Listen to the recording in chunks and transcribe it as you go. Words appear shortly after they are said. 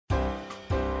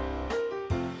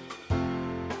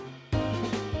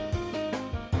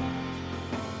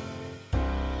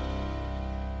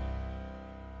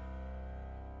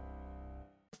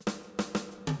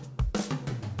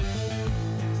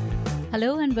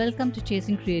Hello and welcome to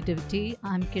Chasing Creativity.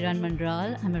 I'm Kiran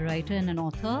Manral. I'm a writer and an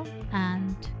author.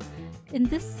 And in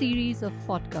this series of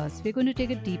podcasts, we're going to take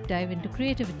a deep dive into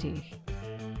creativity.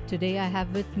 Today I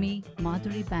have with me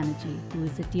Madhuri Banerjee, who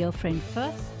is a dear friend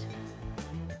first.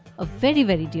 A very,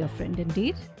 very dear friend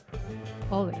indeed.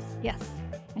 Always, yes.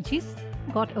 And she's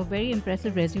got a very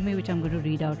impressive resume, which I'm going to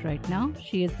read out right now.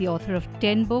 She is the author of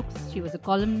 10 books. She was a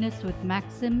columnist with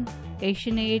Maxim,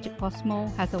 Asian Age, Cosmo,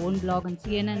 has her own blog on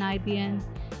CNN, IBN,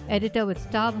 editor with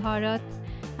Star Bharat,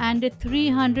 and did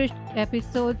 300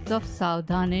 episodes of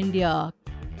Southern India.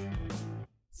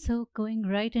 So going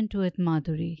right into it,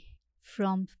 Madhuri,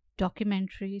 from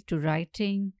documentary to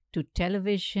writing to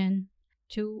television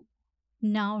to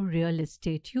now real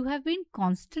estate, you have been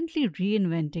constantly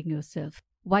reinventing yourself.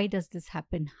 Why does this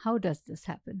happen? How does this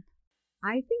happen?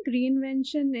 I think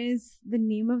reinvention is the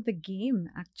name of the game,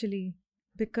 actually,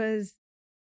 because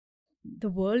the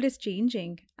world is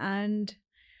changing. And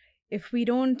if we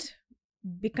don't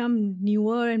become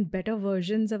newer and better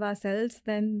versions of ourselves,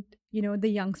 then, the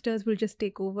youngsters will just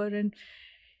take over and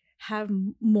have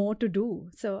more to do.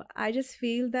 So I just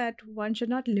feel that one should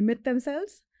not limit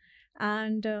themselves.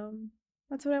 And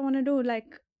that's what I want to do.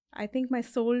 I think my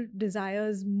soul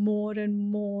desires more and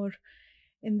more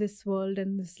in this world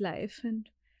and this life, and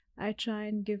I try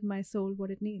and give my soul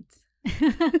what it needs.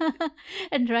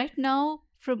 And right now,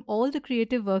 from all the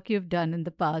creative work you've done in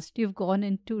the past, you've gone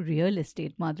into real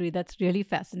estate, Madhuri. That's really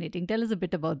fascinating. Tell us a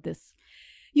bit about this.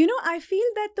 I feel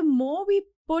that the more we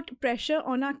put pressure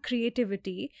on our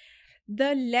creativity,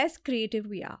 the less creative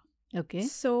we are. Okay.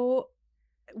 So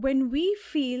when we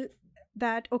feel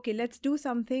that, okay, let's do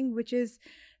something which is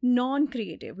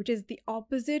non-creative, which is the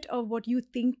opposite of what you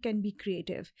think can be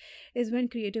creative, is when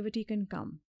creativity can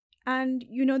come. And,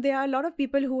 there are a lot of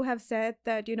people who have said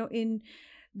that, in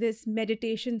this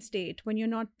meditation state, when you're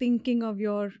not thinking of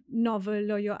your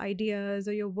novel or your ideas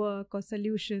or your work or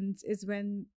solutions, is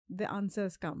when the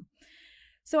answers come.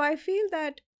 So I feel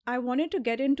that I wanted to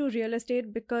get into real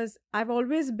estate because I've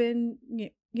always been,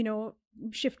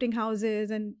 shifting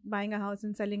houses and buying a house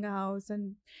and selling a house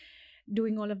and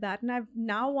doing all of that. And I've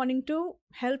now wanting to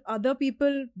help other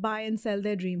people buy and sell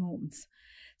their dream homes.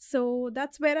 So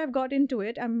that's where I've got into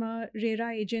it. I'm a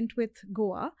RERA agent with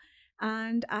Goa,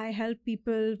 and I help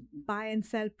people buy and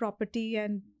sell property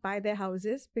and buy their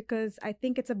houses because I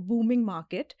think it's a booming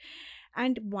market.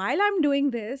 And while I'm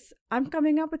doing this, I'm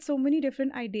coming up with so many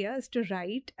different ideas to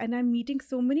write, and I'm meeting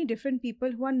so many different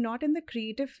people who are not in the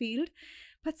creative field,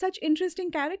 but such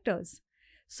interesting characters.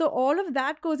 So all of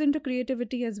that goes into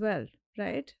creativity as well,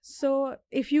 right? So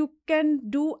if you can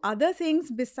do other things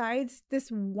besides this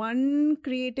one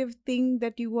creative thing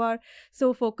that you are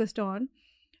so focused on,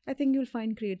 I think you'll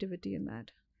find creativity in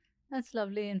that. That's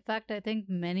lovely. In fact, I think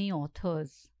many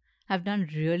authors have done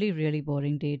really, really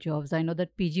boring day jobs. I know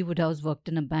that PG Woodhouse worked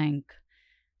in a bank.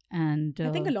 And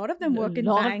I think a lot of them work in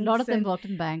banks. A lot of them work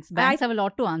in banks. Banks have a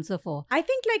lot to answer for. I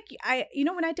think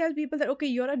when I tell people that, okay,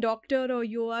 you're a doctor or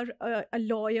you are a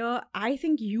lawyer, I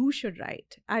think you should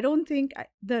write. I don't think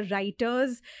the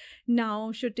writers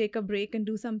now should take a break and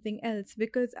do something else,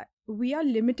 because we are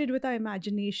limited with our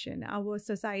imagination, our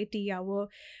society, our,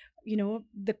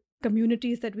 the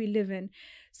communities that we live in.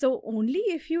 So only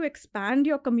if you expand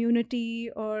your community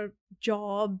or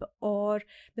job or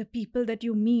the people that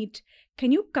you meet,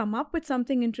 can you come up with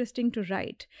something interesting to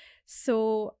write.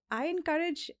 So I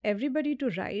encourage everybody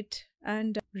to write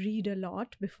and read a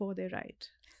lot before they write.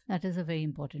 That is a very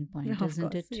important point, Of isn't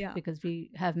course, it? yeah. Because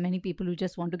we have many people who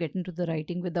just want to get into the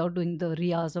writing without doing the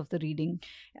riyas of the reading.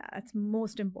 Yeah, that's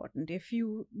most important. If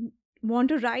you want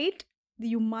to write,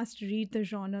 you must read the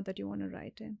genre that you want to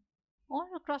write in. Or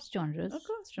across genres.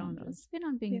 Across genres. We're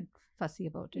not being fussy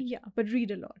about it. Yeah, but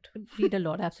read a lot. Read a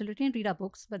lot, absolutely. And read our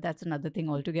books, but that's another thing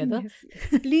altogether.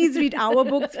 Yes. Please read our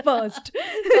books first.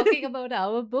 Talking about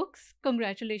our books,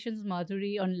 congratulations,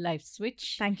 Madhuri, on Life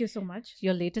Switch. Thank you so much.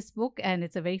 Your latest book, and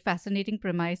it's a very fascinating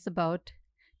premise about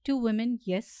two women,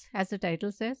 yes, as the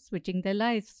title says, switching their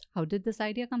lives. How did this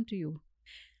idea come to you?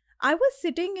 I was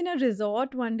sitting in a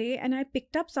resort one day and I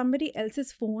picked up somebody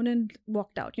else's phone and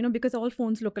walked out, because all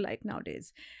phones look alike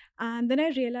nowadays. And then I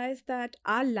realized that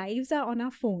our lives are on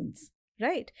our phones,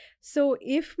 right? So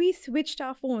if we switched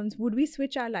our phones, would we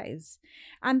switch our lives?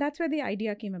 And that's where the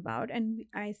idea came about. And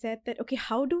I said that, okay,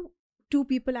 how do two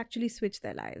people actually switch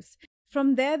their lives?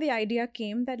 From there, the idea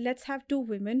came that let's have two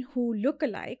women who look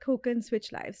alike, who can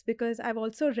switch lives. Because I've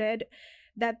also read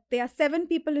that there are 7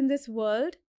 people in this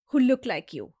world who look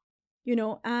like you.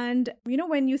 And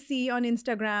when you see on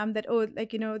Instagram that,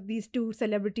 these 2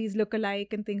 celebrities look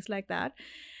alike and things like that,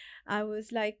 I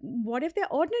was like, what if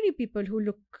they're ordinary people who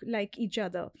look like each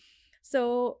other?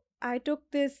 So I took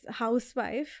this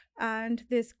housewife and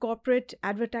this corporate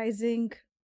advertising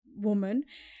woman,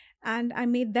 and I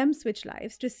made them switch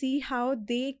lives to see how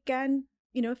they can,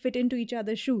 fit into each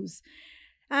other's shoes.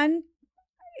 And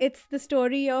it's the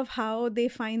story of how they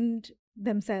find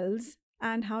themselves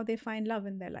and how they find love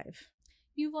in their life.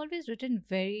 You've always written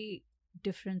very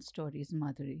different stories,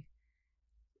 Madhuri,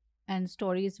 and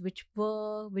stories which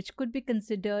could be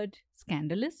considered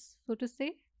scandalous, so to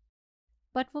say,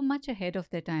 but were much ahead of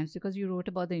their times, because you wrote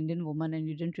about the Indian woman and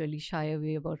you didn't really shy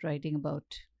away about writing about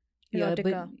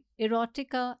Erotica.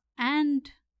 erotica, and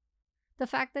the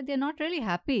fact that they're not really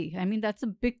happy. I mean, that's a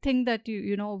big thing that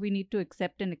we need to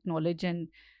accept and acknowledge and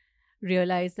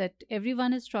realize that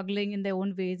everyone is struggling in their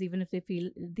own ways, even if they feel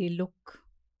they look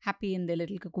happy in their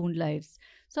little cocoon lives.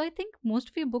 So I think most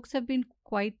of your books have been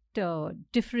quite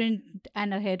different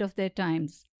and ahead of their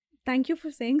times. Thank you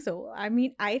for saying so. I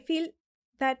mean, I feel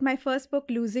that my first book,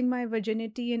 Losing My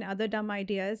Virginity and Other Dumb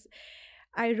Ideas,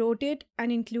 I wrote it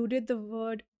and included the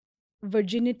word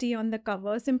virginity on the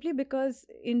cover simply because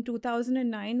in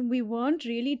 2009 we weren't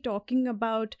really talking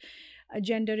about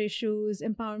gender issues,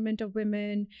 empowerment of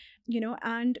women,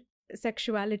 and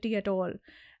sexuality at all.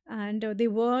 And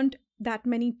there weren't that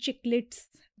many chick lits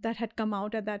that had come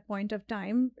out at that point of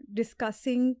time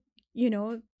discussing,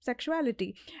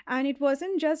 sexuality. And it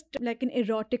wasn't just like an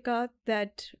erotica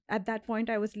that at that point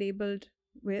I was labeled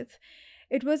with.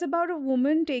 It was about a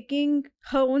woman taking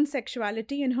her own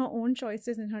sexuality and her own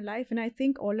choices in her life. And I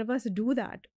think all of us do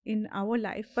that in our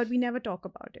life, but we never talk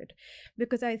about it.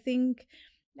 Because I think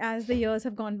as the years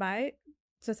have gone by,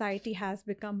 society has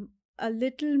become a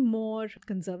little more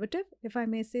conservative, if I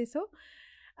may say so.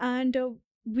 And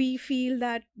we feel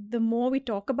that the more we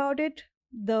talk about it,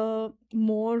 the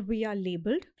more we are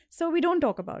labeled. So we don't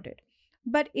talk about it.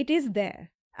 But it is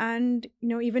there. And,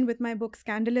 even with my book,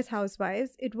 Scandalous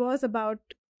Housewives, it was about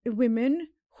women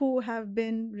who have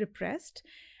been repressed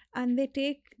and they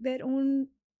take their own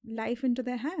life into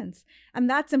their hands. And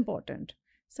that's important.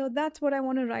 So that's what I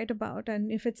want to write about. And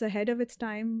if it's ahead of its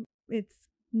time, it's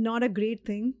not a great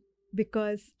thing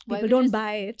because people don't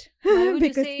buy it. Why would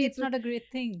you say it's not a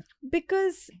great thing?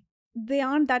 Because there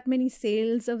aren't that many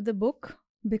sales of the book,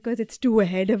 because it's too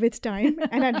ahead of its time,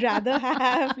 and I'd rather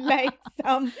have like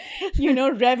some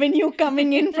revenue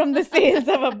coming in from the sales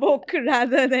of a book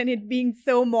rather than it being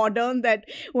so modern that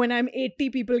when I'm 80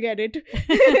 people get it.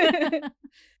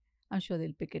 I'm sure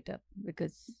they'll pick it up,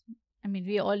 because I mean,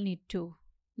 we all need to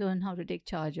learn how to take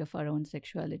charge of our own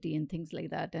sexuality and things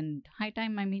like that. And high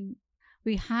time, I mean,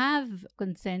 we have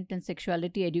consent and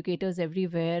sexuality educators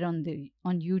everywhere on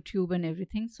YouTube and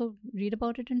everything, so read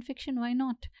about it in fiction. Why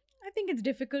not? I think it's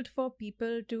difficult for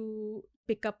people to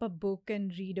pick up a book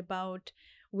and read about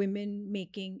women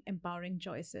making empowering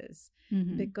choices,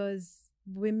 because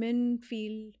women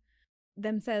feel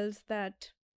themselves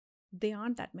that there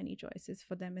aren't that many choices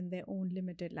for them in their own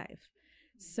limited life.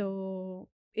 So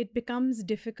it becomes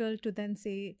difficult to then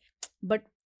say, but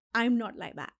I'm not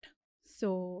like that.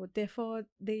 So therefore,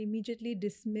 they immediately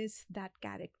dismiss that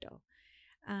character.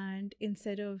 And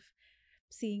instead of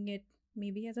seeing it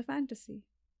maybe as a fantasy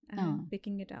and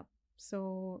picking it up.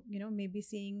 So, maybe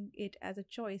seeing it as a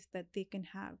choice that they can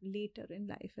have later in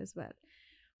life as well.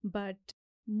 But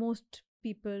most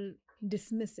people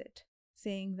dismiss it,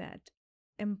 saying that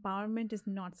empowerment is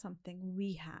not something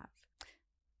we have.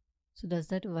 So does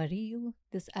that worry you,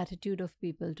 this attitude of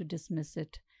people to dismiss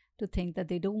it, to think that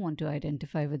they don't want to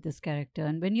identify with this character?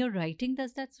 And when you're writing,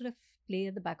 does that sort of play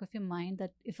at the back of your mind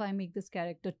that if I make this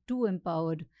character too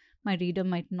empowered, my reader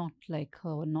might not like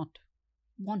her or not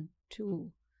want to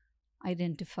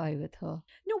identify with her?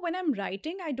 No, when I'm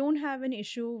writing, I don't have an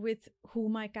issue with who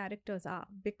my characters are,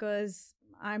 because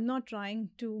I'm not trying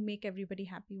to make everybody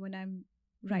happy when I'm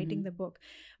writing the book.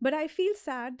 But I feel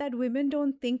sad that women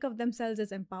don't think of themselves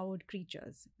as empowered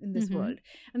creatures in this world.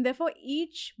 And therefore,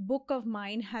 each book of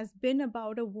mine has been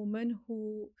about a woman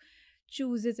who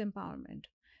chooses empowerment.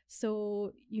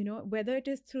 So, whether it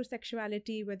is through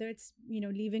sexuality, whether it's,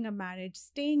 leaving a marriage,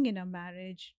 staying in a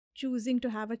marriage, choosing to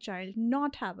have a child,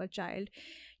 not have a child,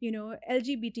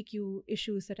 LGBTQ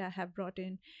issues that I have brought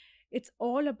in, it's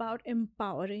all about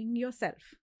empowering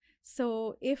yourself.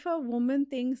 So if a woman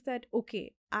thinks that,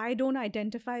 okay, I don't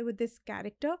identify with this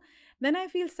character, then I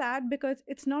feel sad, because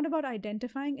it's not about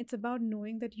identifying, it's about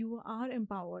knowing that you are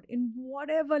empowered in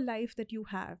whatever life that you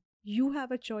have. You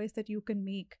have a choice that you can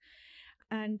make.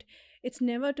 And it's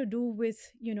never to do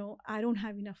with, I don't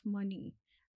have enough money.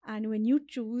 And when you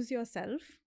choose yourself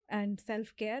and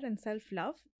self-care and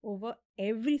self-love over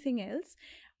everything else,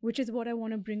 which is what I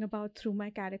want to bring about through my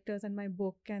characters and my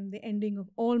book and the ending of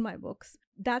all my books.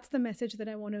 That's the message that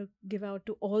I want to give out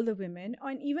to all the women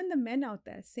and even the men out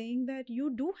there, saying that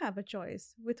you do have a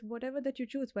choice with whatever that you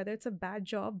choose, whether it's a bad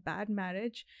job, bad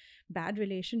marriage, bad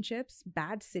relationships,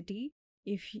 bad city.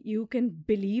 If you can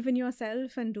believe in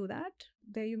yourself and do that,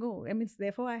 there you go. I mean,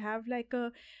 therefore, I have like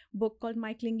a book called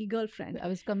My Clingy Girlfriend. I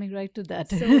was coming right to that.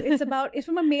 So it's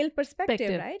from a male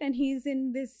perspective, right? And he's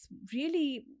in this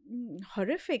really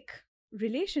horrific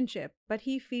relationship, but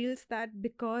he feels that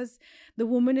because the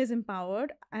woman is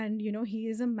empowered and, you know, he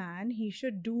is a man, he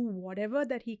should do whatever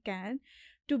that he can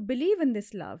to believe in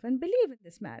this love and believe in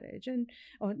this marriage, and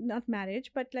or not marriage,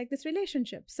 but like this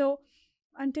relationship. So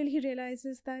until he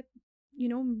realizes that, you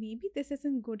know, maybe this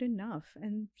isn't good enough,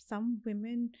 and some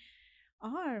women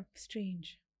are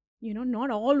strange, you know, not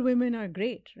all women are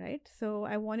great, right? So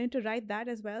I wanted to write that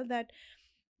as well, that,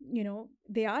 you know,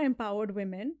 they are empowered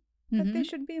women, but they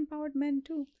should be empowered men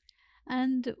too.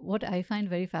 And what I find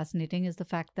very fascinating is the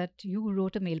fact that you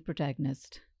wrote a male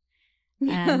protagonist.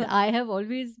 And I have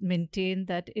always maintained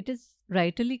that it is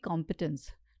writerly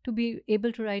competence to be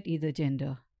able to write either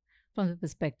gender from the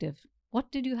perspective. What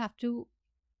did you have to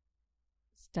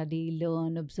study,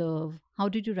 learn, observe? How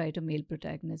did you write a male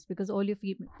protagonist? Because all your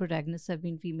protagonists have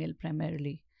been female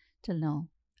primarily till now.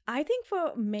 I think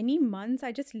for many months,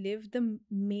 I just lived the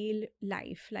male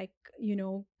life, like, you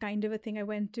know, kind of a thing. I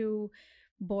went to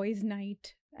boys'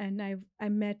 night and I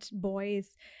met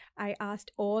boys. I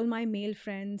asked all my male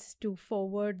friends to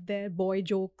forward their boy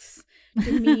jokes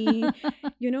to me.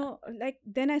 You know, like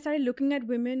then I started looking at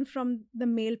women from the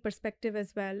male perspective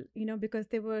as well, you know, because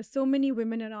there were so many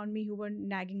women around me who were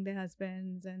nagging their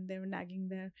husbands and they were nagging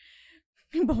their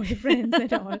boyfriends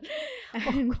and all.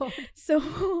 And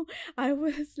so I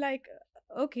was like,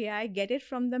 okay, I get it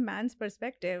from the man's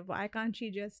perspective. Why can't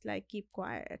she just like keep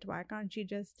quiet? Why can't she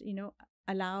just, you know,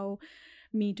 allow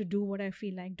me to do what I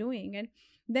feel like doing? And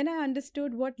then I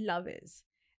understood what love is.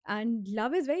 And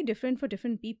love is very different for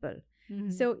different people.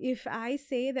 So if I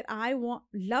say that I want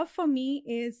love, for me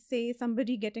is, say,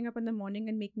 somebody getting up in the morning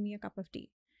and making me a cup of tea,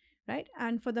 right?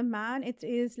 And for the man, it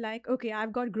is like, okay,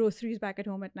 I've got groceries back at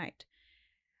home at night,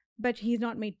 but he's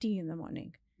not made tea in the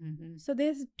morning. So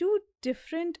there's two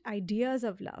different ideas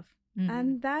of love.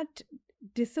 And that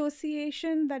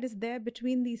dissociation that is there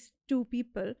between these two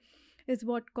people is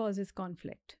what causes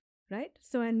conflict, right?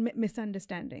 So, and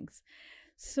misunderstandings.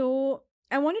 So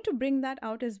I wanted to bring that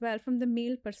out as well from the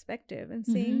male perspective and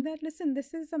saying that, listen,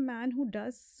 this is a man who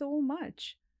does so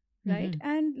much, right?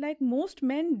 And like most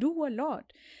men do a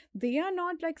lot. They are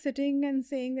not like sitting and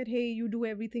saying that, hey, you do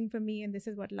everything for me and this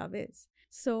is what love is.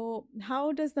 So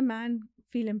how does the man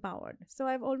feel empowered? So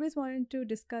I've always wanted to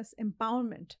discuss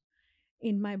empowerment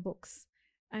in my books.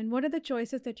 And what are the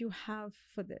choices that you have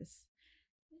for this?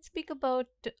 Let's speak about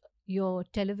your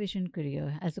television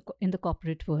career as in the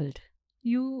corporate world.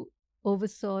 You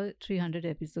oversaw 300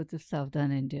 episodes of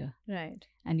Savdhan India. Right.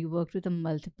 And you worked with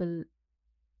a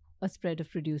spread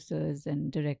of producers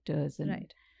and directors. And,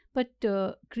 right. But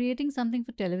creating something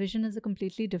for television is a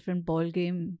completely different ball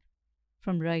game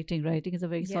from writing. Writing is a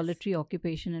very solitary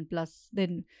occupation, and plus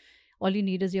then all you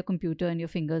need is your computer and your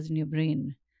fingers and your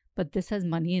brain. But this has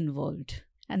money involved,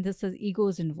 and this has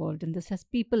egos involved, and this has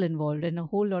people involved, and a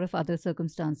whole lot of other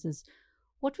circumstances.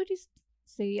 What would you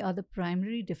say are the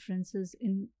primary differences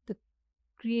in the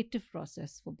creative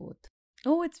process for both?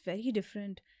 Oh, it's very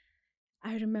different.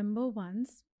 I remember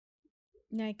once,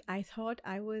 like, I thought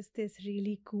I was this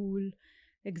really cool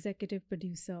executive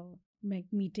producer, like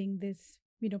meeting this,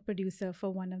 you know, producer for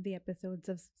one of the episodes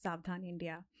of Savdhan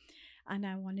India. And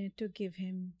I wanted to give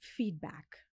him feedback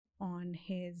on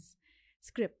his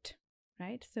script,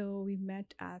 right? So we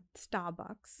met at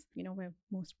Starbucks, you know, where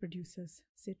most producers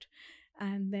sit.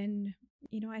 And then,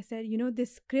 you know, I said, you know,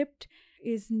 this script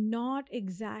is not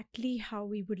exactly how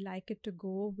we would like it to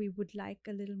go. We would like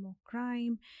a little more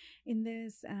crime in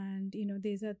this. And, you know,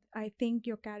 I think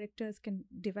your characters can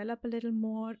develop a little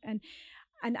more. And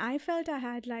I felt I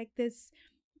had like this,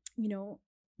 you know,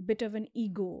 bit of an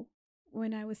ego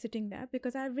when I was sitting there,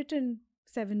 because I had written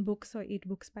 7 books or 8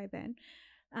 books by then.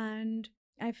 And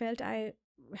I felt I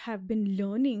have been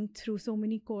learning through so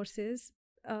many courses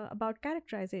about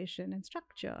characterization and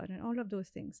structure and all of those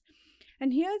things.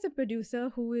 And here's a producer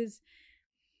who is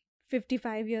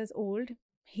 55 years old.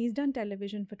 He's done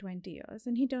television for 20 years.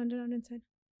 And he turned around and said,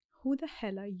 who the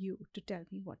hell are you to tell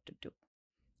me what to do?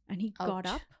 And he got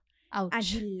up and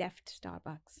he left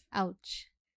Starbucks. Ouch.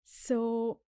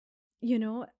 So, you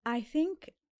know, I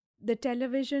think the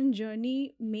television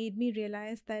journey made me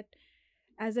realize that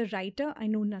as a writer, I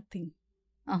know nothing.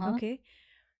 Okay.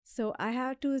 So I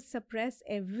have to suppress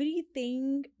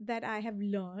everything that I have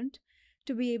learned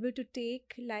to be able to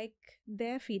take like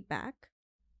their feedback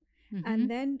Mm-hmm.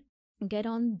 and then get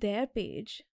on their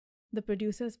page, the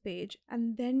producer's page,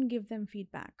 and then give them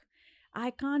feedback.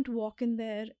 I can't walk in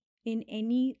there in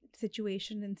any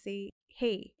situation and say,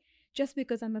 hey, just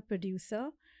because I'm a producer,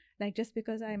 like just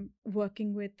because I'm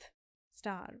working with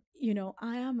Star,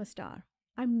 I am a star.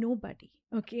 I'm nobody.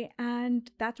 Okay. And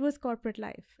that was corporate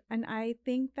life. And I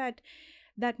think that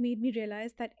made me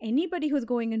realize that anybody who's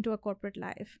going into a corporate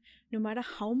life, no matter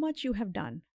how much you have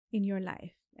done in your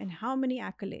life and how many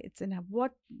accolades and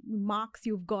what marks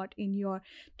you've got in your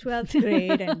 12th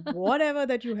grade and whatever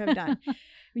that you have done,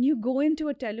 when you go into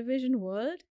a television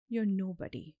world, you're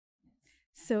nobody.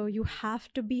 So you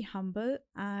have to be humble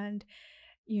and,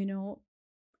 you know,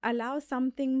 allow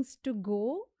some things to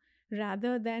go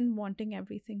rather than wanting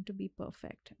everything to be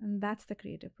perfect. And that's the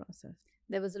creative process.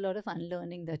 There was a lot of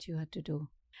unlearning that you had to do.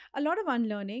 A lot of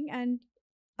unlearning, and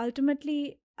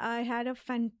ultimately I had a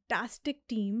fantastic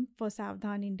team for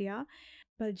Savdhan India,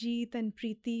 Baljeet and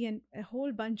Preeti and a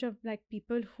whole bunch of like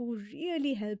people who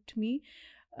really helped me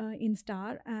in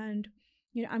Star. And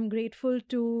I'm grateful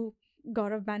to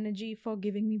Gaurav Banerjee for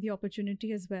giving me the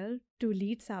opportunity as well to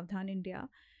lead Savdhan India.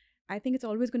 I think it's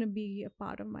always going to be a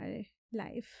part of my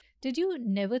life. Did you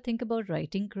never think about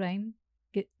writing crime,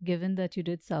 given that you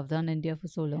did Savdhan India for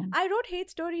so long? I wrote Hate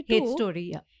Story too. Hate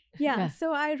Story, yeah. Yeah,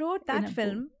 so I wrote In that a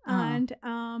film, book.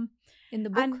 and In the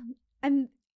book? and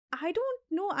I don't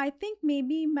know. I think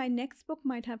maybe my next book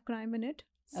might have crime in it.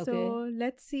 Okay. So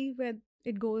let's see where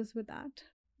it goes with that.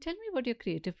 Tell me about your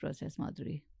creative process,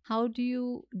 Madhuri. How do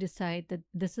you decide that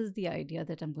this is the idea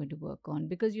that I'm going to work on?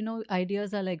 Because,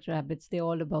 ideas are like rabbits, they're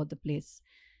all about the place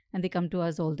and they come to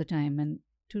us all the time. And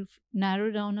to narrow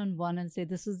down on one and say,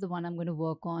 this is the one I'm going to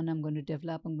work on, I'm going to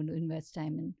develop, I'm going to invest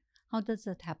time in, how does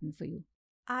that happen for you?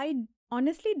 I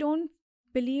honestly don't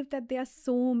believe that there are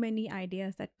so many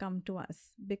ideas that come to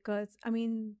us, because I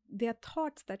mean, they are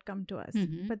thoughts that come to us,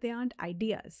 but they aren't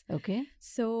ideas. Okay.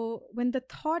 So when the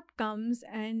thought comes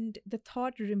and the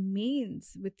thought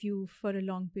remains with you for a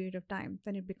long period of time,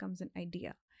 then it becomes an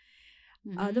idea.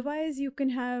 Otherwise, you can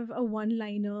have a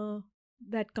one-liner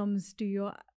that comes to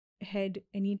your head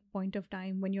any point of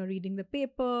time when you're reading the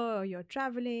paper, or you're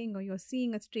traveling, or you're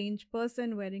seeing a strange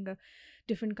person wearing a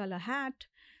different color hat.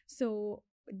 So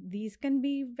these can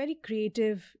be very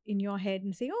creative in your head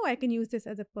and say, oh, I can use this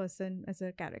as a person, as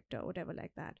a character, whatever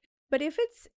like that. But if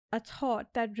it's a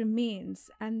thought that remains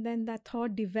and then that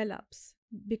thought develops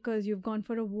because you've gone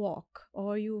for a walk,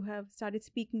 or you have started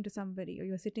speaking to somebody, or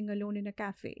you're sitting alone in a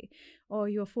cafe, or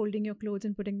you're folding your clothes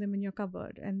and putting them in your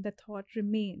cupboard, and the thought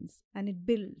remains and it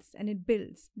builds and it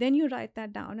builds, then you write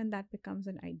that down and that becomes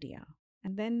an idea.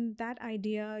 And then that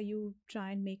idea you try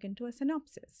and make into a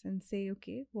synopsis and say,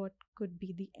 okay, what could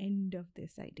be the end of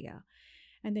this idea?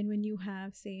 And then when you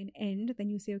have, say, an end,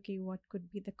 then you say, okay, what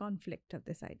could be the conflict of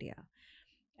this idea?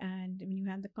 And when you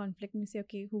have the conflict, and you say,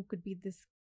 okay, who could be this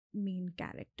main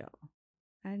character?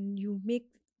 And you make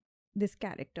this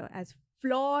character as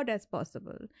flawed as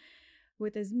possible,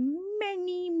 with as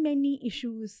many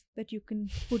issues that you can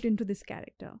put into this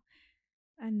character.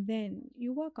 And then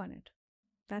you work on it.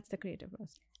 That's the creative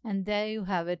process. And there you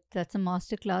have it. That's a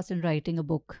masterclass in writing a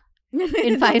book. In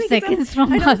In 5 seconds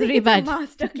from I don't think Madhuri it's a Banerjee.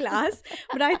 master class,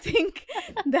 but I think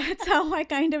that's how I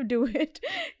kind of do it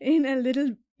in a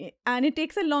little, and it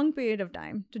takes a long period of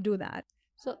time to do that.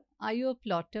 So, are you a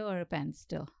plotter or a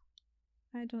pantster?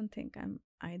 I don't think I'm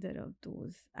either of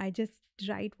those. I just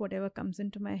write whatever comes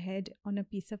into my head on a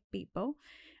piece of paper,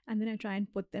 and then I try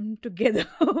and put them together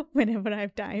whenever I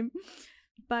have time.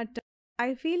 But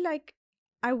I feel like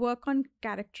I work on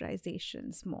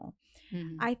characterizations more.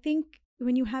 I think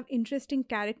when you have interesting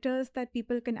characters that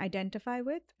people can identify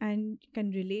with and can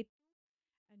relate,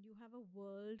 and you have a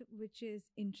world which is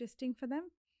interesting for them,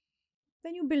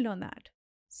 then you build on that.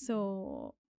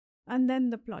 So, and then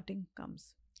the plotting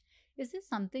comes. Is there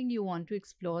something you want to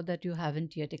explore that you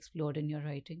haven't yet explored in your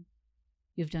writing?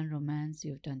 You've done romance,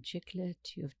 you've done chick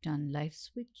lit, you've done life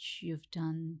switch, you've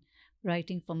done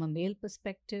writing from a male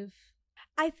perspective.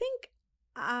 I think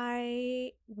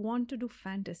I want to do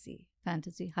fantasy.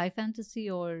 Fantasy, high fantasy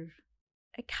or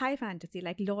Like high fantasy,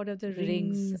 like Lord of the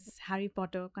Rings. Rings, Harry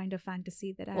Potter kind of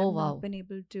fantasy that I Oh, have wow. not been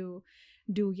able to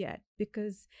do yet,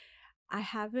 because I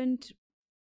haven't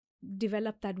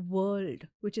developed that world,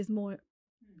 which is more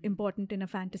important in a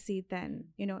fantasy than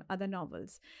other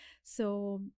novels.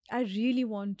 So I really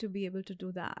want to be able to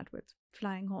do that with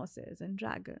flying horses and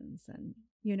dragons and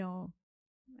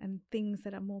and things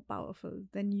that are more powerful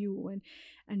than you,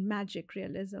 and magic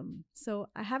realism. So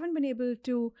I haven't been able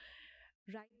to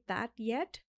write that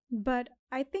yet, but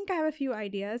I think I have a few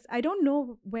ideas. I don't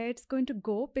know where it's going to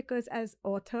go because as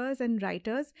authors and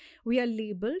writers, we are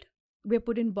labeled, we're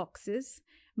put in boxes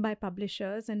by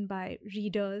publishers and by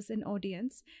readers and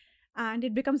audience. And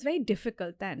it becomes very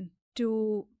difficult then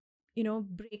to,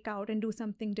 break out and do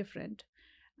something different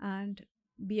and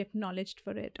be acknowledged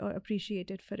for it or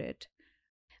appreciated for it.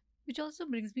 Which also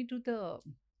brings me to the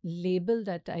label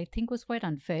that I think was quite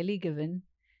unfairly given.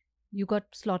 You got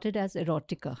slotted as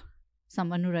erotica,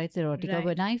 someone who writes erotica. Right.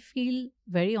 When I feel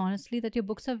very honestly that your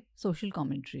books have social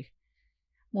commentary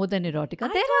more than erotica. I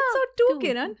thought so too,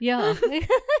 Kiran. Yeah. thought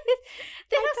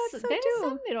so there is too.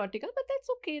 some erotica, but that's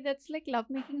okay. That's like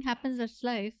lovemaking happens, that's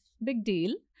life. Big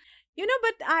deal.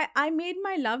 But I made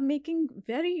my lovemaking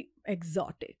very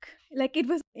exotic. Like it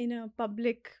was in a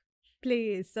public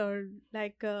place or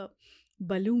like a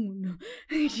balloon.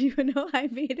 I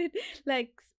made it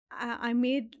like I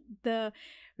made the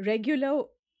regular,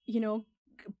 you know,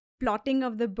 plotting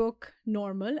of the book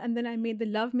normal, and then I made the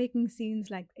lovemaking scenes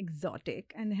like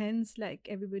exotic, and hence like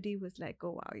everybody was like,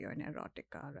 "Oh wow, you're an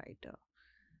erotica writer,"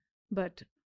 but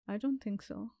I don't think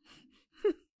so.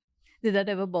 Did that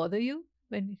ever bother you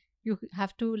when you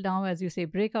have to now, as you say,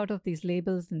 break out of these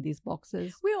labels and these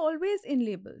boxes? We're always in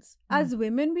labels. As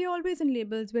women, we're always in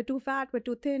labels. We're too fat, we're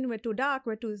too thin, we're too dark,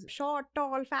 we're too short,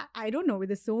 tall, fat. I don't know.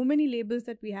 There's so many labels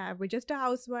that we have. We're just a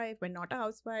housewife, we're not a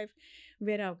housewife,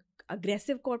 we're a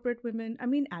aggressive corporate women. I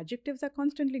mean, adjectives are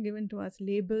constantly given to us,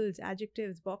 labels,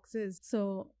 adjectives, boxes.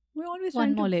 So we're always One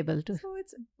trying more to, label too. so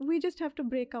we just have to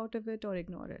break out of it or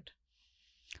ignore it.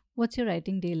 What's your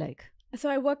writing day like? So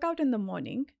I work out in the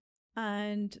morning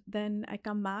and then I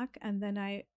come back and then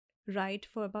I write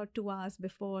for about 2 hours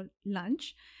before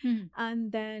lunch.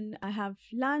 And then I have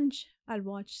lunch, I'll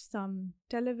watch some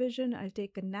television, I'll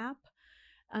take a nap.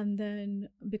 And then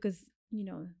because,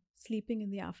 sleeping in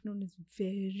the afternoon is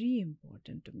very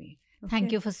important to me.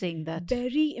 Thank you for saying that.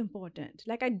 Very important.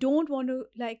 Like I don't want to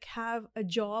have a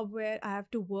job where I have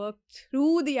to work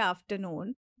through the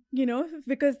afternoon,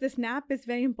 because this nap is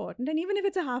very important. And even if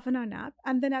it's a half an hour nap,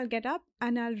 and then I'll get up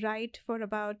and I'll write for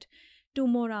about 2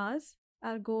 more hours.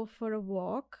 I'll go for a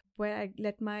walk where I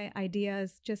let my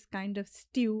ideas just kind of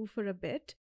stew for a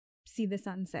bit, see the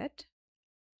sunset.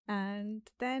 And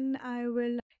then I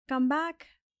will come back,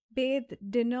 bathe,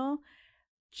 dinner,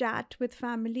 chat with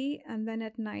family, and then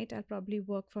at night I'll probably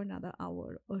work for another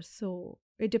hour or so.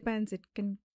 It depends. It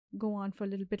can go on for a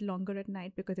little bit longer at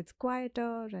night because it's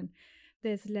quieter and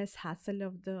there's less hassle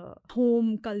of the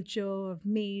home culture of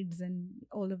maids and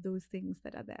all of those things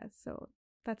that are there. So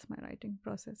that's my writing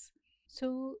process.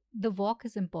 So the walk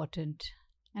is important.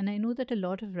 And I know that a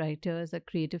lot of writers or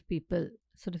creative people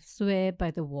sort of swear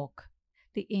by the walk,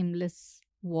 the aimless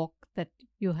walk that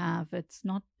you have. It's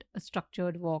not a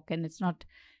structured walk and it's not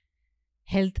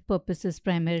health purposes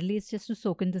primarily. It's just to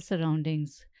soak in the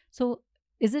surroundings. So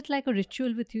is it like a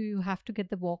ritual with you? You have to get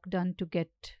the walk done to get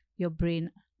your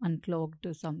brain unclogged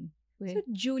or some way? So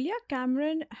Julia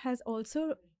Cameron has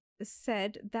also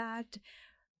said that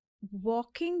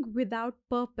walking without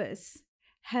purpose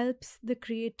helps the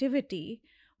creativity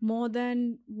more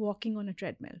than walking on a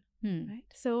treadmill. Right?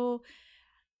 So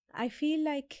I feel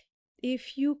like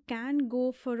if you can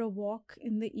go for a walk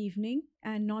in the evening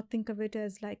and not think of it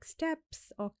as like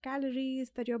steps or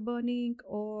calories that you're burning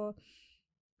or,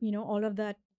 all of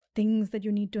that things that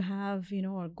you need to have,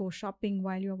 or go shopping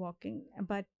while you're walking,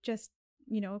 but just,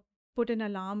 put an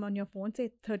alarm on your phone,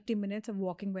 say 30 minutes of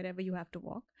walking wherever you have to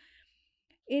walk.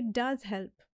 It does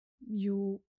help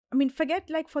you. I mean, forget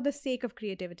like for the sake of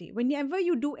creativity. Whenever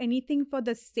you do anything for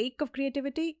the sake of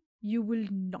creativity, you will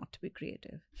not be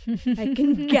creative. I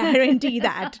can guarantee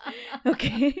that.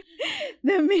 Okay.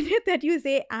 The minute that you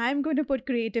say, I'm going to put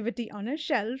creativity on a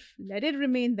shelf, let it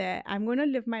remain there, I'm going to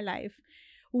live my life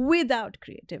without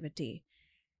creativity,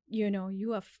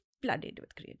 you are flooded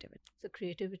with creativity. So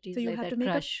creativity is So you like have that to make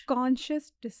crush. a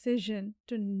conscious decision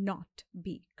to not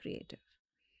be creative.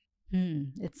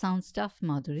 It sounds tough,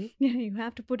 Madhuri. Yeah, you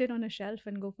have to put it on a shelf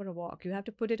and go for a walk. You have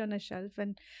to put it on a shelf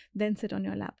and then sit on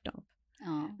your laptop.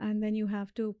 And then you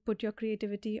have to put your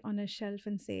creativity on a shelf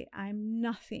and say, I'm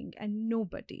nothing and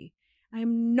nobody.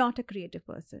 I'm not a creative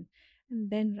person. And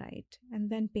then write and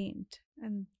then paint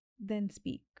and then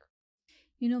speak.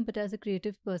 But as a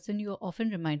creative person, you're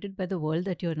often reminded by the world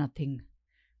that you're nothing.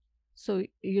 So,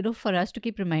 for us to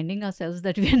keep reminding ourselves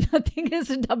that we are nothing is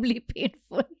doubly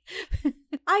painful.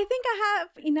 I think I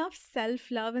have enough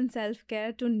self-love and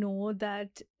self-care to know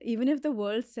that even if the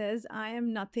world says I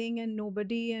am nothing and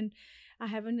nobody and I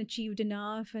haven't achieved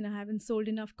enough and I haven't sold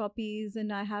enough copies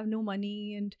and I have no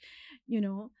money and,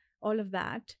 all of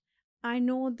that, I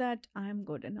know that I'm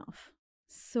good enough.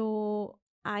 So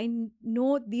I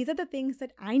know these are the things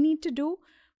that I need to do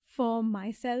for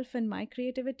myself and my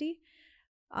creativity.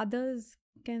 Others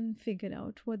can figure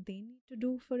out what they need to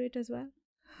do for it as well.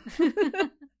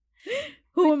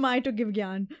 Who am I to give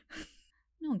gyan?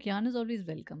 No, Gyan is always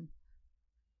welcome.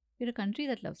 We're a country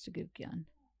that loves to give Gyan.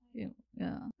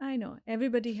 Yeah. I know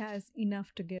everybody has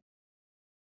enough to give.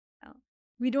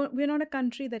 We're not a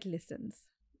country that listens.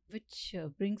 Which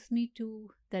brings me to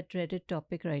that dreaded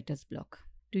topic, writer's block.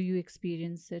 Do you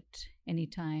experience it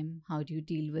anytime? How do you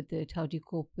deal with it? How do you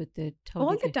cope with it? How do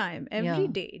All you the get- time, every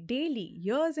day, daily,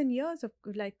 years and years of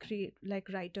like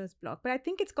writer's block. But I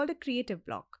think it's called a creative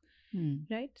block,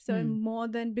 right? So more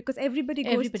than, because everybody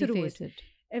goes Everybody through face it.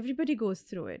 Everybody goes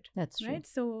through it. That's true. Right?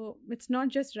 So it's not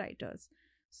just writers.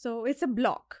 So it's a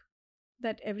block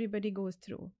that everybody goes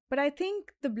through. But I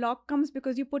think the block comes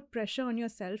because you put pressure on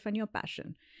yourself and your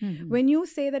passion. When you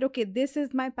say that, okay, this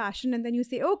is my passion, and then you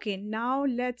say, okay, now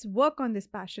let's work on this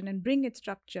passion and bring it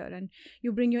structure, and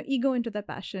you bring your ego into the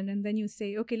passion, and then you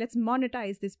say, okay, let's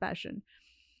monetize this passion,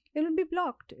 it will be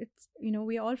blocked. It's,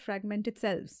 we all fragmented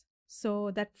selves.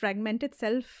 So that fragmented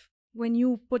self, when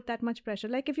you put that much pressure,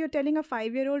 like if you're telling a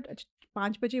 5-year-old,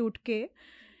 5 baje ut ke,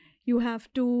 you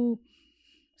have to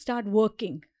start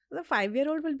working. The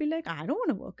 5-year-old will be like, I don't want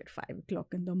to work at 5 o'clock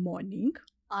in the morning.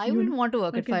 I wouldn't want to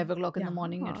work at Okay. 5 o'clock in the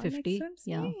morning at Yeah, 50. that's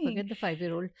what I'm Yeah, saying. forget the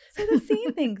 5-year-old. So the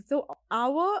same thing. So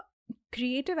our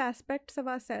creative aspects of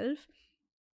ourselves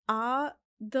are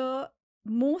the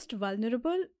most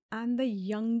vulnerable and the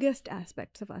youngest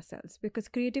aspects of ourselves, because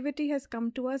creativity has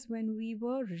come to us when we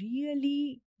were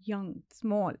really young,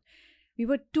 small. We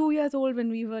were 2 years old when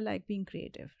we were like being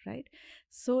creative, right?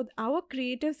 So our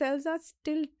creative selves are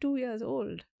still 2 years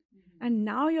old. And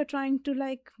now you're trying to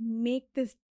like make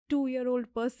this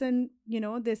 2-year-old person,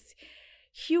 this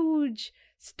huge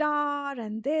star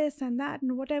and this and that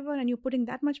and whatever, and you're putting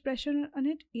that much pressure on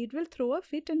it, it will throw a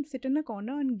fit and sit in a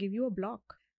corner and give you a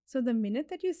block. So the minute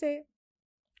that you say,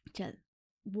 chal,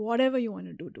 whatever you want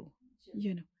to do,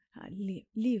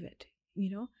 leave it,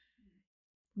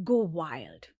 go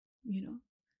wild,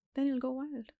 then you'll go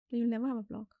wild. You'll never have a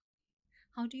block.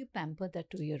 How do you pamper that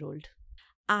 2-year-old?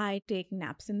 I take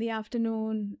naps in the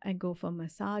afternoon. I go for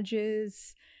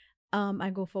massages. I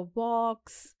go for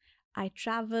walks. I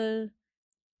travel.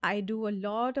 I do a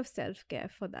lot of self-care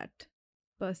for that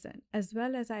person, as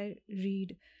well as I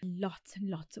read lots and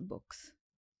lots of books.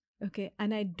 Okay.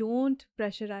 And I don't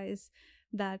pressurize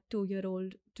that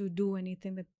 2-year-old to do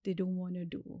anything that they don't want to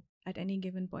do at any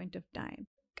given point of time.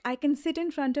 I can sit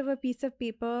in front of a piece of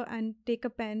paper and take a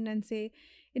pen and say,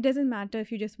 it doesn't matter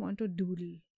if you just want to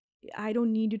doodle. I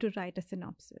don't need you to write a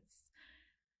synopsis.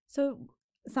 So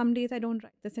some days I don't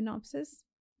write the synopsis,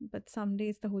 but some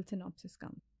days the whole synopsis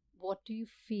comes. What do you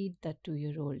feed that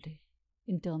 2-year-old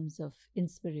in terms of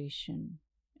inspiration,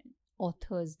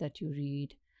 authors that you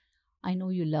read? I know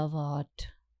you love art,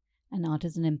 and art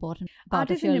is an important part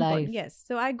of your life. Yes.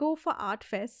 So I go for art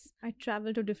fests. I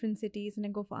travel to different cities and I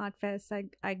go for art fests.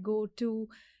 I go to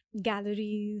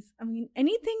galleries. I mean,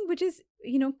 anything which is,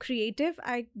 creative,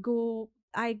 I go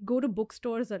to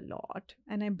bookstores a lot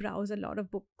and I browse a lot of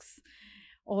books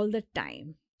all the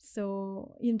time.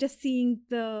 So just seeing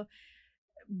the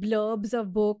blurbs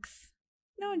of books,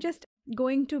 just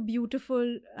going to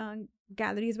beautiful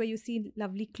galleries where you see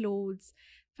lovely clothes,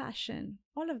 fashion,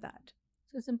 all of that.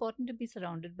 So it's important to be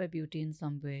surrounded by beauty in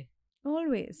some way.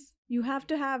 Always. You have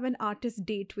to have an artist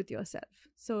date with yourself.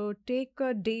 So take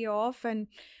a day off and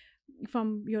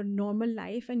from your normal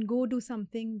life and go do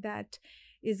something that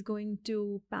is going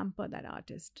to pamper that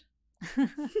artist.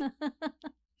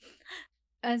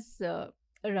 As a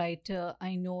writer,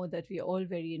 I know that we're all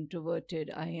very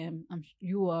introverted. I am.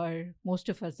 You are. Most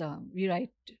of us are. We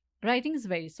write. Writing is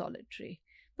very solitary.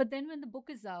 But then when the book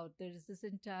is out, there is this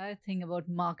entire thing about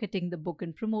marketing the book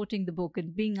and promoting the book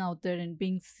and being out there and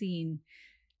being seen.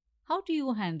 How do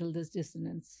you handle this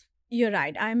dissonance? You're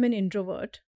right. I'm an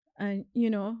introvert. And,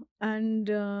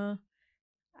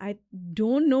 I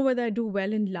don't know whether I do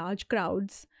well in large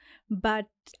crowds, but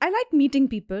I like meeting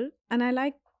people and I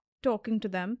like talking to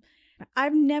them.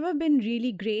 I've never been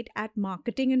really great at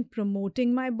marketing and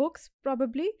promoting my books,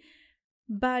 probably.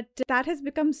 But that has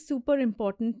become super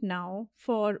important now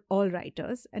for all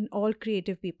writers and all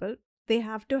creative people. They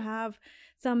have to have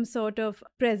some sort of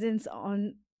presence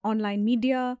on online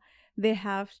media. They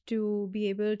have to be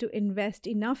able to invest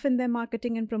enough in their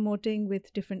marketing and promoting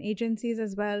with different agencies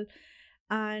as well.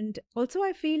 And also,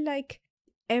 I feel like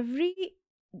every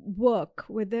work,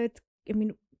 whether it's,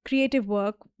 creative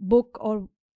work, book or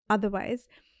otherwise,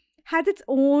 has its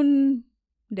own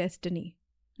destiny,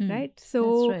 right?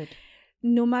 So That's right.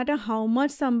 no matter how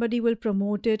much somebody will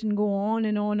promote it and go on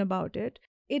and on about it,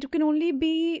 it can only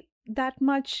be that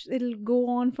much. It'll go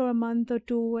on for a month or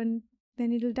two and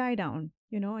then it'll die down,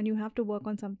 and you have to work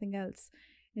on something else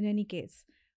in any case.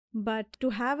 But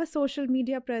to have a social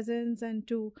media presence and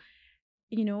to,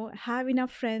 have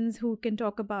enough friends who can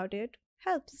talk about it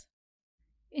helps.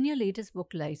 In your latest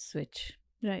book, Life Switch,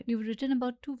 Right. you've written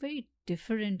about two very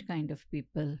different kind of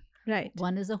people. Right.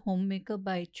 One is a homemaker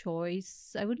by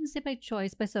choice. I wouldn't say by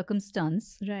choice, by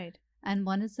circumstance. Right. And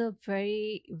one is a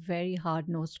very, very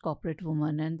hard-nosed corporate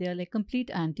woman. And they are like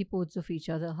complete antipodes of each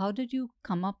other. How did you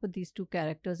come up with these two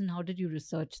characters and how did you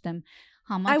research them?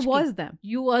 How much I was them.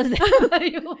 You was them.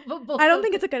 You were both I don't of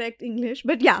think them. it's a correct English,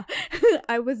 but yeah,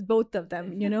 I was both of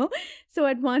them, So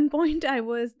at one point I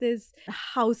was this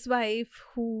housewife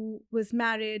who was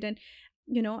married and,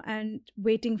 and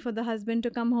waiting for the husband to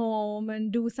come home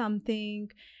and do something.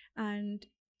 And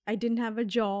I didn't have a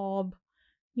job.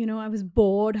 I was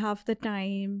bored half the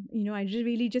time. I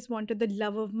really just wanted the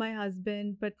love of my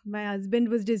husband, but my husband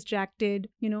was distracted,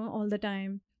 all the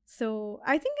time. So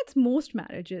I think it's most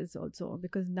marriages also,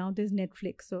 because now there's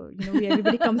Netflix. So,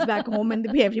 everybody comes back home and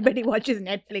everybody watches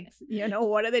Netflix.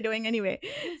 What are they doing anyway?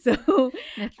 So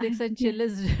Netflix and chill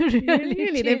is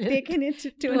really they've chill taken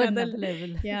it to another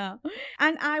level. Yeah.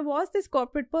 And I was this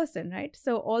corporate person, right?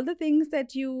 So all the things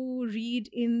that you read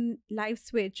in Life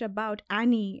Switch about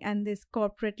Annie and this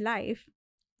corporate life,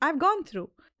 I've gone through.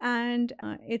 And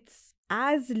it's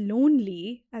as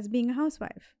lonely as being a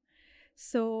housewife.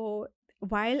 So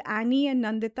while Annie and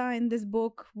Nandita in this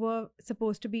book were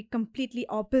supposed to be completely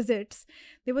opposites,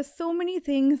 there were so many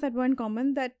things that were in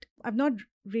common that I've not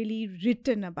really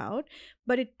written about,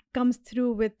 but it comes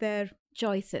through with their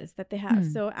choices that they have.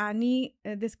 So Annie,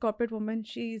 this corporate woman,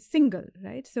 she's single,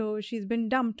 right? So she's been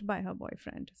dumped by her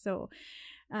boyfriend.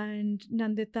 And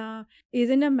Nandita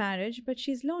is in a marriage, but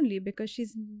she's lonely because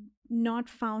she's not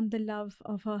found the love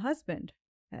of her husband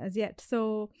as yet.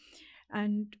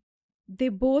 And they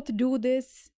both do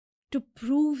this to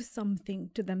prove something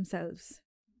to themselves,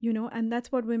 and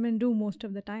that's what women do most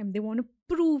of the time. They want to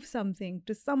prove something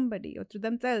to somebody or to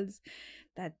themselves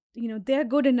that, they're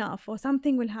good enough or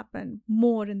something will happen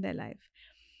more in their life.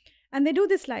 And they do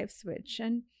this life switch.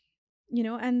 And,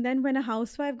 and then when a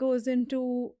housewife goes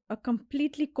into a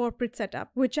completely corporate setup,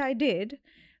 which I did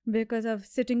because of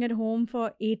sitting at home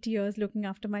for 8 years looking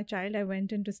after my child, I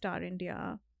went into Star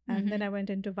India and then I went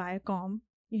into Viacom,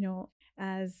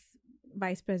 as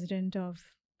vice president of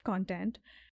content,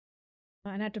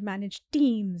 and had to manage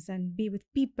teams and be with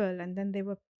people. And then they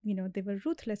were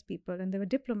ruthless people and they were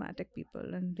diplomatic people,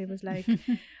 and there was like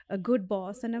a good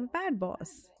boss and a bad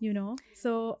boss,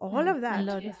 so all of that, a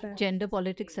lot of gender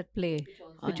politics at play,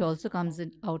 which also comes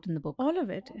out in the book. all of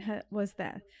it was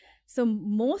there. So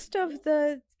most of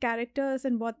the characters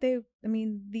and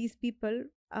these people,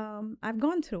 I've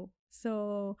gone through.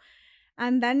 So,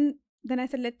 and then I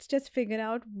said, let's just figure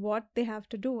out what they have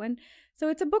to do. And so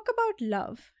it's a book about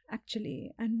love,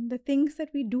 actually, and the things that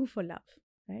we do for love,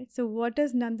 right? So what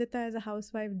does Nandita as a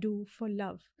housewife do for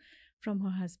love from her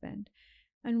husband?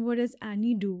 And what does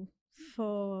Annie do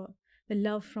for the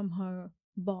love from her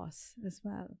boss as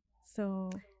well?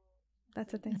 So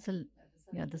that's the thing.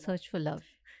 The search for love.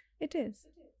 It is.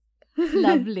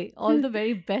 Lovely. All the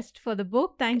very best for the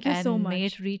book. Thank you so much. May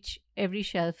it reach every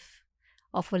shelf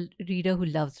of a reader who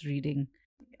loves reading.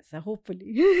 Yes,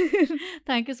 hopefully.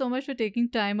 Thank you so much for taking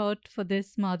time out for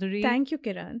this, Madhuri. Thank you,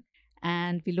 Kiran.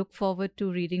 And we look forward to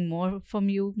reading more from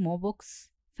you, more books,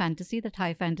 fantasy, that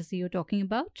high fantasy you're talking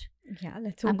about. Yeah,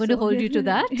 let's hope I'm going to hold you to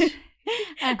that.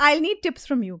 I'll need tips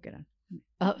from you, Kiran.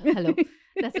 Hello.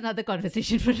 That's another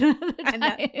conversation for another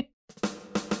time.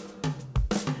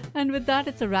 And with that,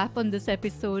 it's a wrap on this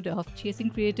episode of Chasing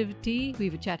Creativity. We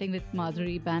were chatting with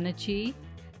Madhuri Banerjee.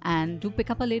 And do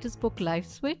pick up our latest book, Life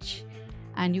Switch.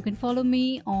 And you can follow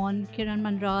me on Kiran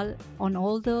Manral on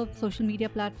all the social media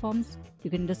platforms. You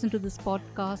can listen to this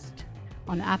podcast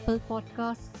on Apple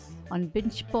Podcasts, on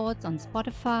BingePods, on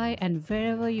Spotify, and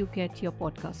wherever you get your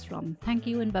podcasts from. Thank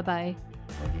you and bye-bye.